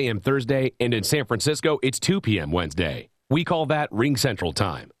 5 a.m. Thursday. And in San Francisco, it's 2 p.m. Wednesday. We call that Ring Central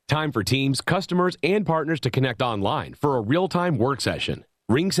Time. Time for teams, customers, and partners to connect online for a real-time work session.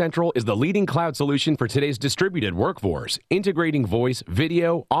 Ring Central is the leading cloud solution for today's distributed workforce, integrating voice,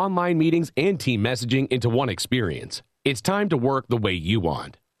 video, online meetings, and team messaging into one experience. It's time to work the way you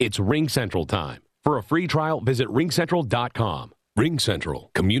want. It's Ring Central Time. For a free trial, visit ringcentral.com. Ring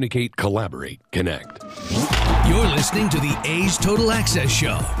Central. Communicate, collaborate, connect. You're listening to the A's Total Access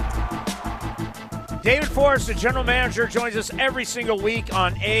Show. David Forst, the general manager, joins us every single week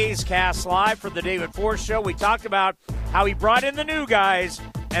on A's Cast Live for the David Forst Show. We talked about how he brought in the new guys,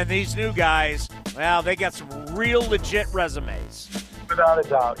 and these new guys, well, they got some real legit resumes. Without a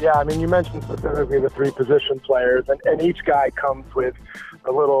doubt. Yeah, I mean, you mentioned specifically the 3 position players, and each guy comes with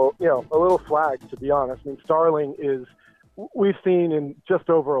a little flag, to be honest. I mean, Starling we've seen in just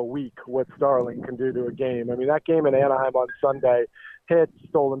over a week what Starling can do to a game. I mean, that game in Anaheim on Sunday, hits,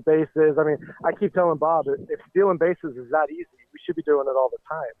 stolen bases. I mean, I keep telling Bob, if stealing bases is that easy, we should be doing it all the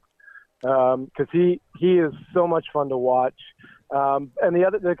time. Because he is so much fun to watch. And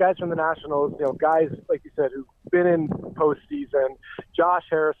the guys from the Nationals, guys, like you said, who've been in postseason. Josh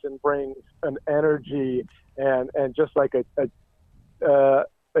Harrison brings an energy and just like a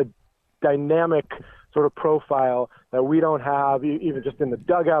dynamic sort of profile that we don't have, even just in the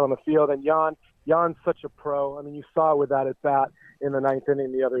dugout on the field. And Jan's such a pro. I mean, you saw with that at bat in the 9th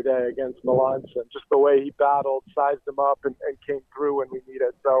inning the other day against Melanson, just the way he battled, sized him up, and came through when we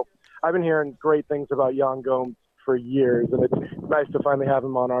needed. So I've been hearing great things about Yan Gomes for years, and it's nice to finally have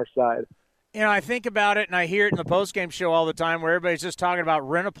him on our side. You know, I think about it, and I hear it in the postgame show all the time where everybody's just talking about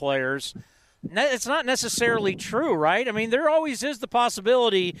rent-a-players. It's not necessarily true, right? I mean, there always is the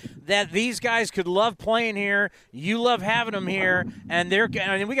possibility that these guys could love playing here, you love having them here, and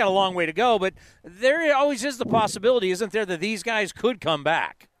we got a long way to go, but there always is the possibility, isn't there, that these guys could come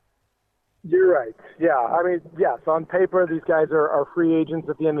back? You're right. Yeah, I mean, yes, on paper, these guys are free agents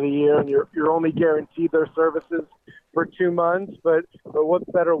at the end of the year, and you're only guaranteed their services for 2 months, but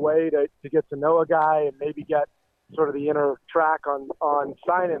what better way to get to know a guy and maybe get sort of the inner track on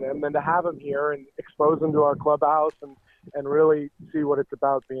signing him than to have him here and expose him to our clubhouse and really see what it's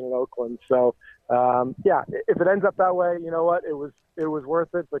about being in Oakland. So, if it ends up that way, you know what, it was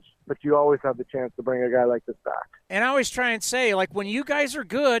worth it, but you always have the chance to bring a guy like this back. And I always try and say, like, when you guys are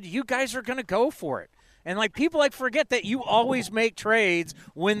good, you guys are going to go for it. And, like, people forget that you always make trades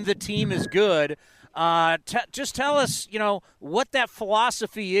when the team is good. Just tell us, what that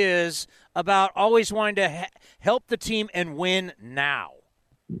philosophy is about always wanting to help the team and win now.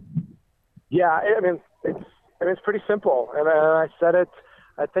 Yeah, I mean, it's pretty simple. And I said it,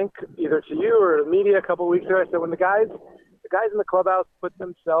 I think, either to you or the media a couple of weeks ago. I said when the guys in the clubhouse put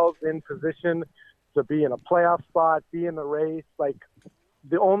themselves in position to be in a playoff spot, be in the race, like,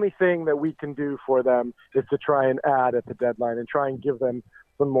 the only thing that we can do for them is to try and add at the deadline and try and give them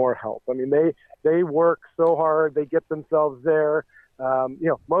some more help. I mean, they work so hard. They get themselves there.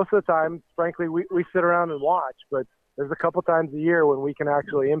 Most of the time, frankly, we sit around and watch, but there's a couple times a year when we can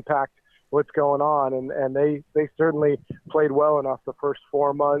actually impact what's going on. And they certainly played well enough the first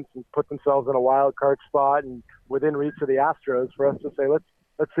 4 months and put themselves in a wild card spot and within reach of the Astros for us to say,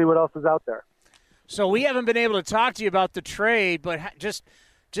 let's see what else is out there. So we haven't been able to talk to you about the trade, but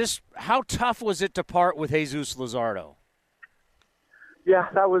just how tough was it to part with Jesus Luzardo? Yeah,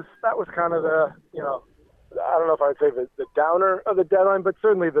 that was kind of the, I don't know if I'd say the downer of the deadline, but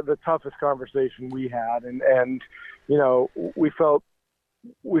certainly the toughest conversation we had. And we felt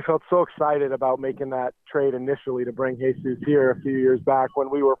so excited about making that trade initially to bring Jesus here a few years back when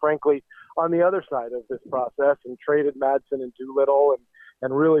we were frankly on the other side of this process and traded Madsen and Doolittle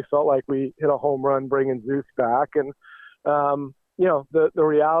and really felt like we hit a home run bringing Zeus back. And, the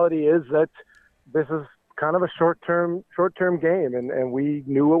reality is that this is kind of a short-term game, and we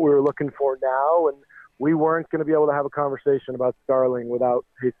knew what we were looking for now, and we weren't going to be able to have a conversation about Starling without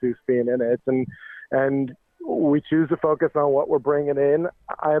Jesus being in it. And we choose to focus on what we're bringing in.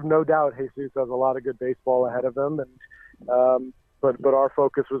 I have no doubt Jesus has a lot of good baseball ahead of him, and but our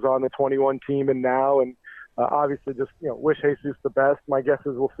focus was on the 21 team and now, and obviously just wish Jesus the best. My guess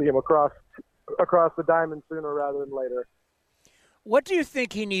is we'll see him across the diamond sooner rather than later. What do you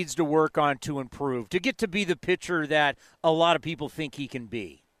think he needs to work on to improve, to get to be the pitcher that a lot of people think he can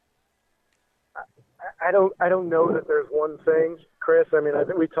be? I don't know that there's one thing, Chris. I mean, I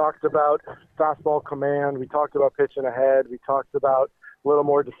think we talked about fastball command. We talked about pitching ahead. We talked about a little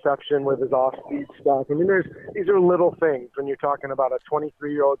more deception with his off-speed stuff. I mean, these are little things when you're talking about a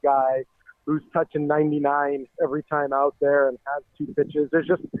 23-year-old guy who's touching 99 every time out there and has 2 pitches. There's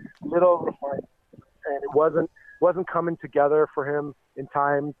just little refinements, and it wasn't coming together for him in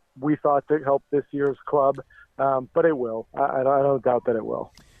time, we thought, to help this year's club. But it will. I don't doubt that it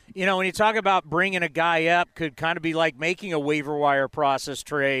will. When you talk about bringing a guy up, could kind of be like making a waiver wire process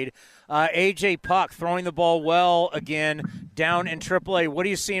trade. A.J. Puck throwing the ball well again down in AAA. What are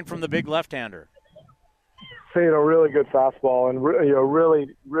you seeing from the big left-hander? Seeing a really good fastball and really,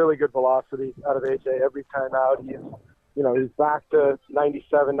 really good velocity out of A.J. every time out. He's back to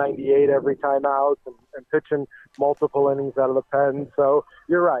 97, 98 every time out and pitching multiple innings out of the pen. So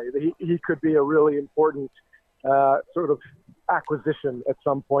you're right. He could be a really important sort of acquisition at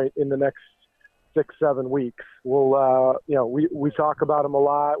some point in the next 6-7 weeks. We'll, we talk about him a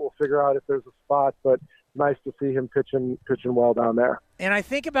lot. We'll figure out if there's a spot, but nice to see him pitching well down there. And I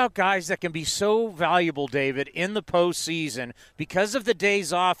think about guys that can be so valuable, David, in the postseason because of the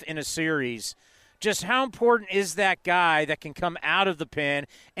days off in a series. Just how important is that guy that can come out of the pen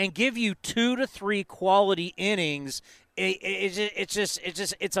and give you 2 to 3 quality innings?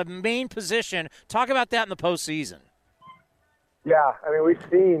 It's a main position. Talk about that in the postseason. Yeah, I mean, we've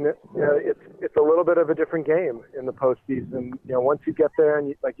seen it's a little bit of a different game in the postseason. Once you get there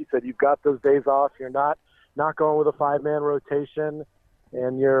and like you said, you've got those days off. You're not going with a 5-man rotation,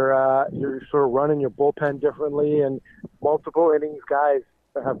 and you're sort of running your bullpen differently. And multiple innings guys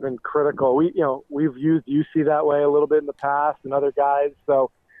have been critical. We've used UC that way a little bit in the past, and other guys. So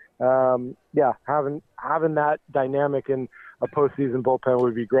having that dynamic in a postseason bullpen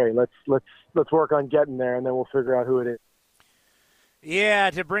would be great. Let's work on getting there, and then we'll figure out who it is. Yeah,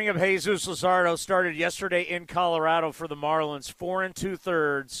 to bring up Jesus Luzardo, started yesterday in Colorado for the Marlins, 4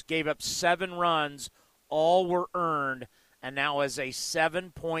 2/3, gave up 7 runs, all were earned, and now has a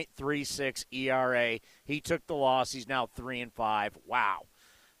 7.36 ERA. He took the loss. He's now 3-5. Wow.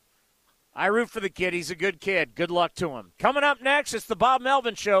 I root for the kid. He's a good kid. Good luck to him. Coming up next, it's the Bob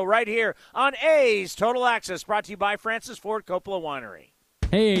Melvin Show right here on A's Total Access, brought to you by Francis Ford Coppola Winery.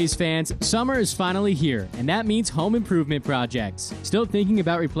 Hey A's fans, summer is finally here, and that means home improvement projects. Still thinking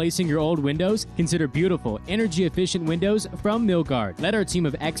about replacing your old windows? Consider beautiful, energy-efficient windows from Milgard. Let our team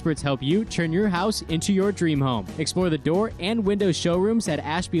of experts help you turn your house into your dream home. Explore the door and window showrooms at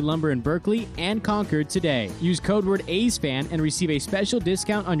Ashby Lumber in Berkeley and Concord today. Use code word A'sFan and receive a special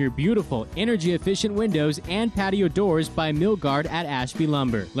discount on your beautiful, energy-efficient windows and patio doors by Milgard at Ashby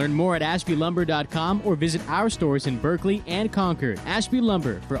Lumber. Learn more at ashbylumber.com or visit our stores in Berkeley and Concord. Ashby Lumber,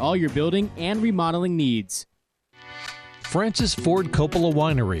 for all your building and remodeling needs. Francis Ford Coppola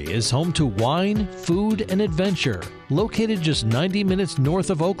Winery is home to wine, food, and adventure. Located just 90 minutes north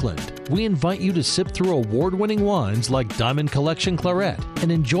of Oakland, we invite you to sip through award-winning wines like Diamond Collection Claret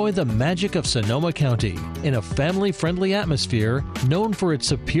and enjoy the magic of Sonoma County in a family-friendly atmosphere known for its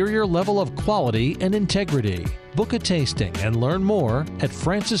superior level of quality and integrity. Book a tasting and learn more at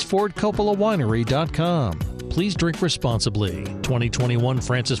francisfordcoppolawinery.com. Please drink responsibly. 2021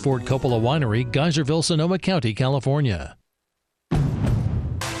 Francis Ford Coppola Winery, Geyserville, Sonoma County, California.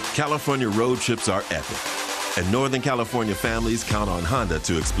 California road trips are epic, and Northern California families count on Honda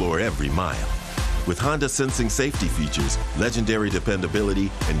to explore every mile. With Honda sensing safety features, legendary dependability,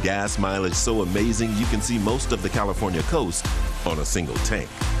 and gas mileage so amazing you can see most of the California coast on a single tank.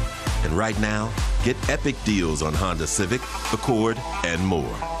 And right now, get epic deals on Honda Civic, Accord, and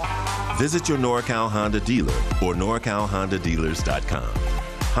more. Visit your NorCal Honda dealer or NorCalHondaDealers.com.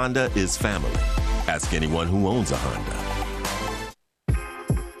 Honda is family. Ask anyone who owns a Honda.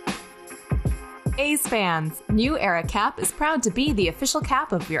 A's fans, New Era Cap is proud to be the official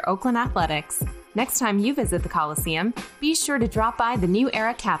cap of your Oakland Athletics. Next time you visit the Coliseum, be sure to drop by the New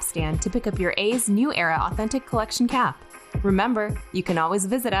Era Cap stand to pick up your A's New Era Authentic Collection cap. Remember, you can always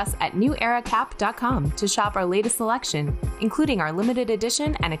visit us at neweracap.com to shop our latest selection, including our limited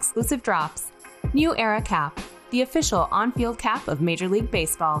edition and exclusive drops. New Era Cap, the official on-field cap of Major League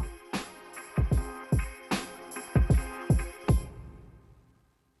Baseball.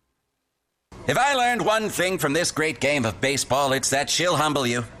 If I learned one thing from this great game of baseball, it's that she'll humble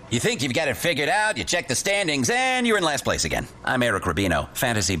you. You think you've got it figured out, you check the standings, and you're in last place again. I'm Eric Rubino,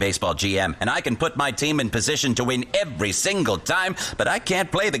 Fantasy Baseball GM, and I can put my team in position to win every single time, but I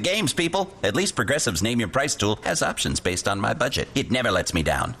can't play the games, people. At least Progressive's Name Your Price tool has options based on my budget. It never lets me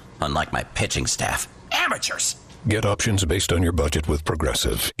down, unlike my pitching staff. Amateurs! Get options based on your budget with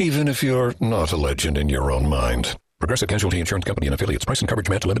Progressive, even if you're not a legend in your own mind. Progressive Casualty Insurance Company and Affiliates. Price and coverage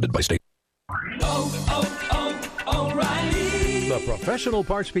match limited by state. The professional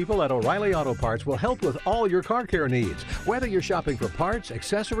parts people at O'Reilly Auto Parts will help with all your car care needs. Whether you're shopping for parts,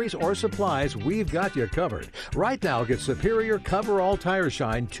 accessories, or supplies, we've got you covered. Right now, get Superior Coverall Tire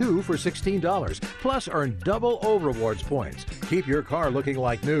Shine 2 for $16. Plus, earn double O-Rewards points. Keep your car looking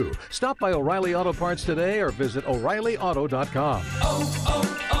like new. Stop by O'Reilly Auto Parts today or visit O'ReillyAuto.com.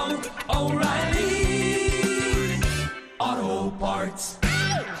 O'Reilly Auto Parts.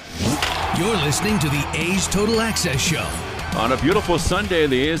 You're listening to the A's Total Access Show. On a beautiful Sunday,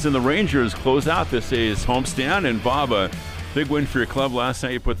 the A's and the Rangers close out this A's homestand. And Bob, a big win for your club last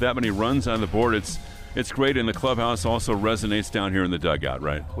night. You put that many runs on the board. It's great, and the clubhouse also resonates down here in the dugout,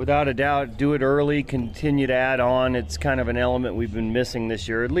 right? Without a doubt, do it early, continue to add on. It's kind of an element we've been missing this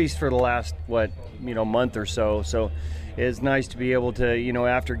year, at least for the last, month or so. So it's nice to be able to,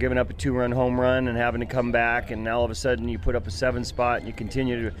 after giving up a 2-run home run and having to come back, and now all of a sudden you put up a 7 spot and you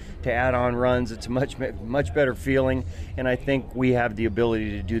continue to add on runs. It's a much better feeling, and I think we have the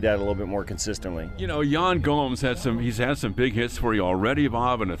ability to do that a little bit more consistently. Yan Gomes had some big hits for you already,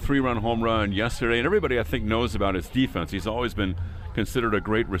 Bob, and a 3-run home run yesterday, and everybody I think knows about his defense. He's always been considered a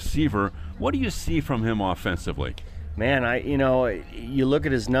great receiver. What do you see from him offensively? Man, you look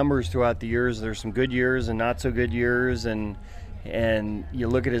at his numbers throughout the years. There's some good years and not so good years, and you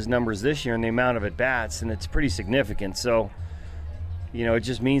look at his numbers this year and the amount of at-bats, and it's pretty significant. So, it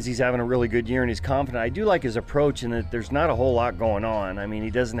just means he's having a really good year and he's confident. I do like his approach in that there's not a whole lot going on. I mean,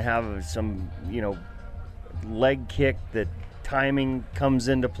 he doesn't have some, leg kick that timing comes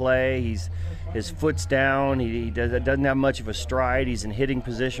into play. His foot's down. He doesn't have much of a stride. He's in hitting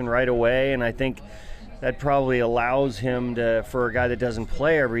position right away, and I think that probably allows him for a guy that doesn't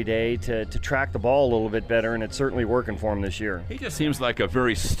play every day to track the ball a little bit better, and it's certainly working for him this year. He just seems like a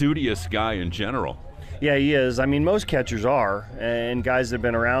very studious guy in general. Yeah, he is. I mean, most catchers are, and guys that have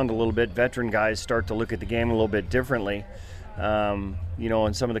been around a little bit, veteran guys, start to look at the game a little bit differently.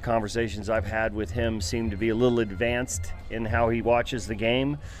 And some of the conversations I've had with him seem to be a little advanced in how he watches the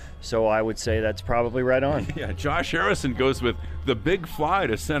game. So I would say that's probably right on. Yeah, Josh Harrison goes with the big fly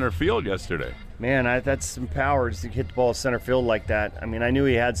to center field yesterday. Man, that's some power to hit the ball center field like that. I mean, I knew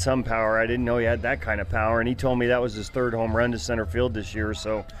he had some power. I didn't know he had that kind of power, and he told me that was his third home run to center field this year.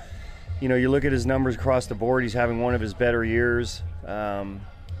 So, you look at his numbers across the board, he's having one of his better years, and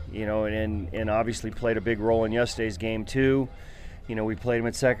obviously played a big role in yesterday's game too. We played him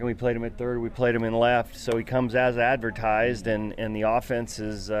at second, we played him at third, we played him in left, so he comes as advertised, and the offense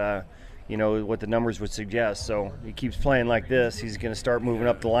is, what the numbers would suggest. So he keeps playing like this, he's going to start moving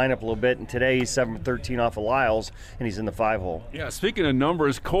up the lineup a little bit, and today he's 7-13 off of Lyles, and he's in the 5-hole. Yeah, speaking of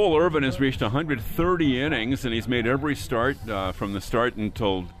numbers, Cole Irvin has reached 130 innings, and he's made every start from the start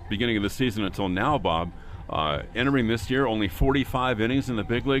until beginning of the season until now, Bob. Entering this year, only 45 innings in the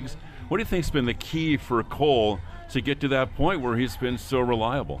big leagues. What do you think's been the key for Cole to get to that point where he's been so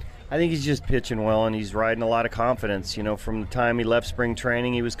reliable? I think he's just pitching well, and he's riding a lot of confidence. From the time he left spring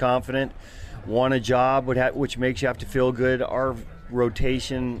training, he was confident, won a job, which makes you have to feel good. Our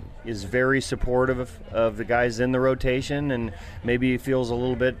rotation is very supportive of the guys in the rotation, and maybe he feels a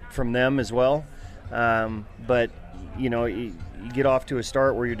little bit from them as well. But you get off to a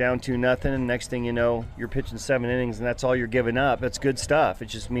start where you're down 2-0, and next thing you know, you're pitching 7 innings, and that's all you're giving up. That's good stuff. It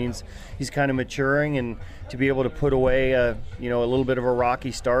just means he's kind of maturing, and to be able to put away a little bit of a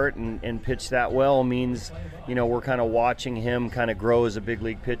rocky start and pitch that well means, we're kind of watching him kind of grow as a big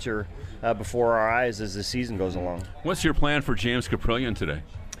league pitcher before our eyes as the season goes along. What's your plan for James Kaprielian today?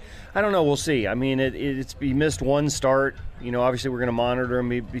 I don't know. We'll see. I mean, he missed one start. Obviously we're going to monitor him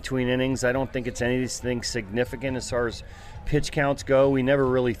between innings. I don't think it's anything significant as far as pitch counts go. We never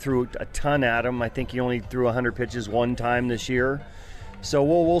really threw a ton at him. I think he only threw 100 pitches one time this year. So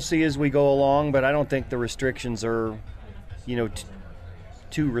we'll see as we go along, but I don't think the restrictions are,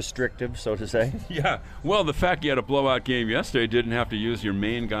 too restrictive, so to say. Yeah. Well, the fact you had a blowout game yesterday, didn't have to use your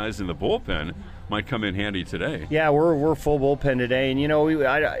main guys in the bullpen, might come in handy today. Yeah, we're full bullpen today,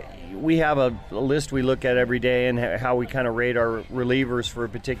 and we have a list we look at every day and how we kind of rate our relievers for a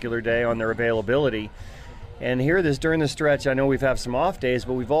particular day on their availability. And here, during the stretch, I know we've had some off days,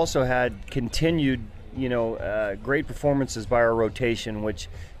 but we've also had continued, great performances by our rotation, which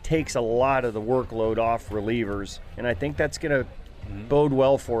takes a lot of the workload off relievers. And I think that's going to bode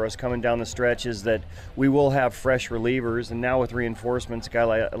well for us coming down the stretch, is that we will have fresh relievers, and now with reinforcements, a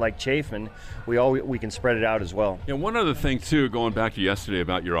guy like Chafin, we can spread it out as well. Yeah, one other thing too, going back to yesterday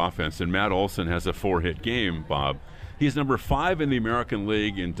about your offense, and Matt Olson has a 4-hit game, Bob. He's number 5 in the American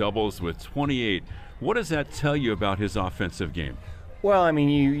League in doubles with 28. What does that tell you about his offensive game? Well, I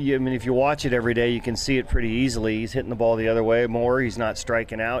mean, if you watch it every day, you can see it pretty easily. He's hitting the ball the other way more. He's not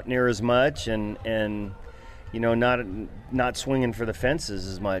striking out near as much, and not swinging for the fences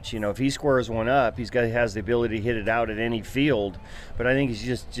as much. If he squares one up, he has the ability to hit it out at any field. But I think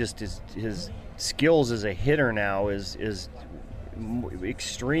he's just his skills as a hitter now is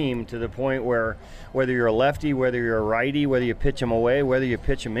extreme, to the point where whether you're a lefty, whether you're a righty, whether you pitch him away, whether you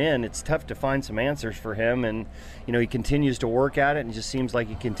pitch him in, it's tough to find some answers for him. And he continues to work at it, and it just seems like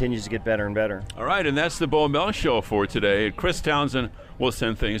he continues to get better and better. All right, and that's the Bo Mel Show for today. Chris Townsend will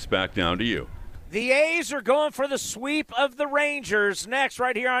send things back down to you. The A's are going for the sweep of the Rangers next,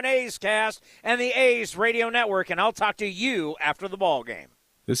 right here on A's Cast and the A's Radio Network, and I'll talk to you after the ball game.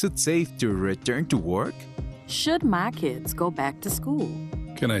 Is it safe to return to work? Should my kids go back to school?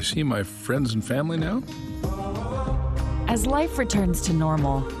 Can I see my friends and family now? As life returns to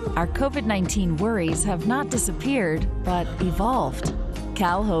normal, our COVID-19 worries have not disappeared, but evolved.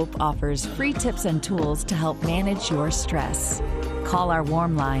 CalHope offers free tips and tools to help manage your stress. Call our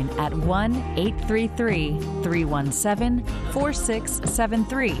warm line at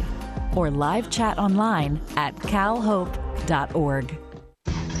 1-833-317-4673 or live chat online at calhope.org.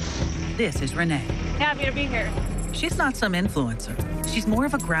 This is Renee. Happy to be here. She's not some influencer. She's more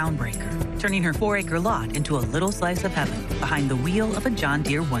of a groundbreaker, turning her 4-acre lot into a little slice of heaven behind the wheel of a John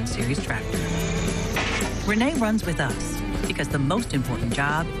Deere 1 Series tractor. Renee runs with us because the most important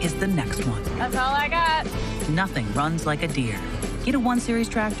job is the next one. That's all I got. Nothing runs like a Deere. Get a 1 Series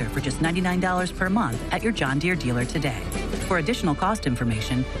tractor for just $99 per month at your John Deere dealer today. For additional cost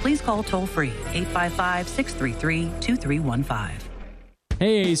information, please call toll-free 855-633-2315.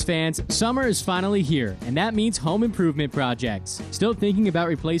 Hey A's fans, summer is finally here, and that means home improvement projects. Still thinking about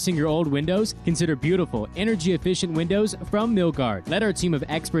replacing your old windows? Consider beautiful, energy-efficient windows from Milgard. Let our team of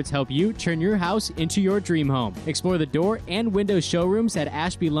experts help you turn your house into your dream home. Explore the door and window showrooms at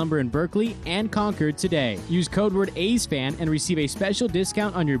Ashby Lumber in Berkeley and Concord today. Use code word A'sFan and receive a special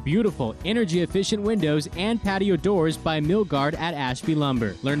discount on your beautiful, energy-efficient windows and patio doors by Milgard at Ashby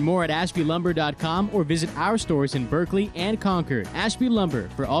Lumber. Learn more at ashbylumber.com or visit our stores in Berkeley and Concord. Ashby Lumber,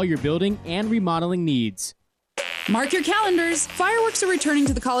 for all your building and remodeling needs. Mark your calendars. Fireworks are returning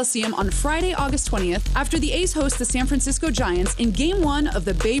to the Coliseum on Friday, August 20th after the A's host the San Francisco Giants in Game 1 of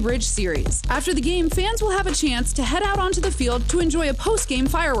the Bay Bridge Series. After the game, fans will have a chance to head out onto the field to enjoy a post-game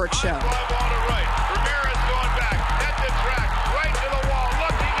fireworks show.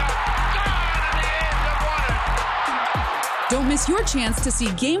 Don't miss your chance to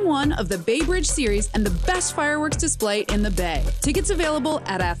see Game 1 of the Bay Bridge Series and the best fireworks display in the Bay. Tickets available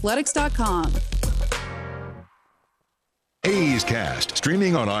at athletics.com. A's Cast,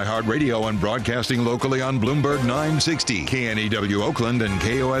 streaming on iHeartRadio and broadcasting locally on Bloomberg 960, KNEW Oakland, and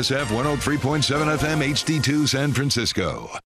KOSF 103.7 FM HD2 San Francisco.